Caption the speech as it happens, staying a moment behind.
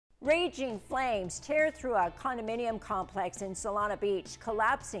Raging flames tear through a condominium complex in Solana Beach,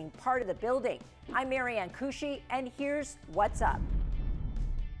 collapsing part of the building. I'm Marianne Kushi, and here's what's up.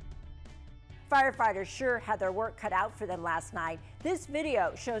 Firefighters sure had their work cut out for them last night. This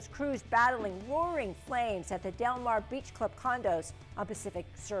video shows crews battling roaring flames at the Del Mar Beach Club condos on Pacific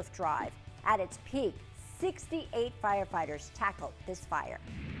Surf Drive. At its peak, 68 firefighters tackled this fire.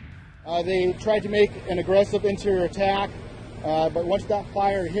 They tried to make an aggressive interior attack, but once that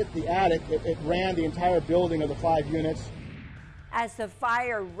fire hit the attic, it ran the entire building of the 5 units. As the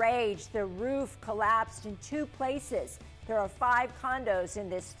fire raged, the roof collapsed in 2 places. There are 5 condos in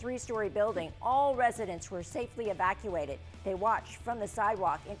this 3-story building. All residents were safely evacuated. They watched from the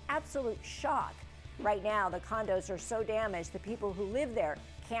sidewalk in absolute shock. Right now, the condos are so damaged the people who live there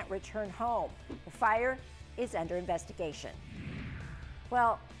can't return home. The fire is under investigation.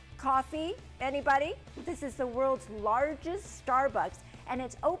 Well, coffee, anybody? This is the world's largest Starbucks, and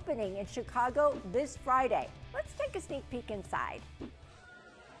it's opening in Chicago this Friday. Let's take a sneak peek inside.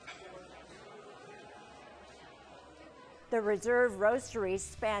 The Reserve Roastery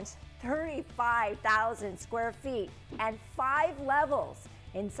spans 35,000 square feet and 5 levels.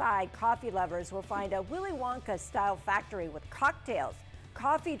 Inside, coffee lovers will find a Willy Wonka-style factory with cocktails,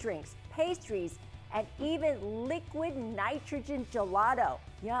 coffee drinks, pastries, and even liquid nitrogen gelato.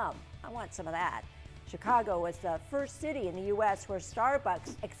 Yum, I want some of that. Chicago was the first city in the U.S. where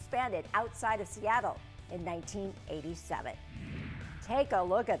Starbucks expanded outside of Seattle in 1987. Take a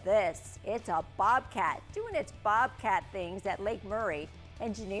look at this. It's a bobcat doing its bobcat things at Lake Murray.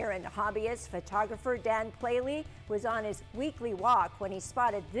 Engineer and hobbyist photographer Dan Playley was on his weekly walk when he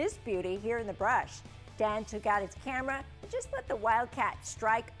spotted this beauty here in the brush. Dan took out his camera and just let the wildcat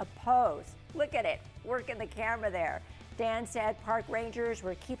strike a pose. Look at it, working the camera there. Dan said park rangers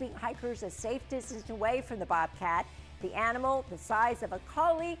were keeping hikers a safe distance away from the bobcat. The animal, the size of a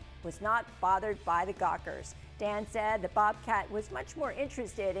collie, was not bothered by the gawkers. Dan said the bobcat was much more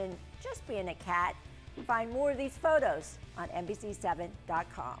interested in just being a cat. Find more of these photos on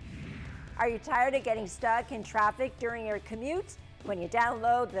NBC7.com. Are you tired of getting stuck in traffic during your commutes? When you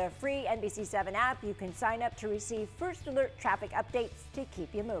download the free NBC7 app, you can sign up to receive first alert traffic updates to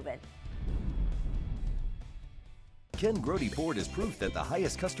keep you moving. Ken Grody Ford is proof that the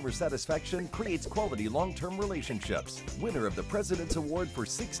highest customer satisfaction creates quality long-term relationships. Winner of the President's Award for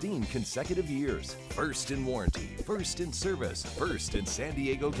 16 consecutive years. First in warranty, first in service, first in San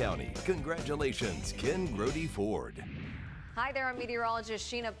Diego County. Congratulations, Ken Grody Ford. Hi there, I'm meteorologist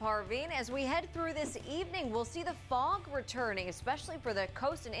SHEENA PARVEEN. As we head through this evening, we'll see the fog returning, especially for the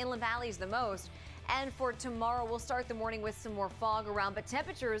coast and inland valleys the most. And for tomorrow, we'll start the morning with some more fog around, but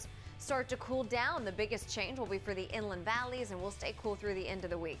temperatures start to cool down. The biggest change will be for the inland valleys, and we'll stay cool through the end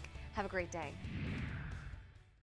of the week. Have a great day.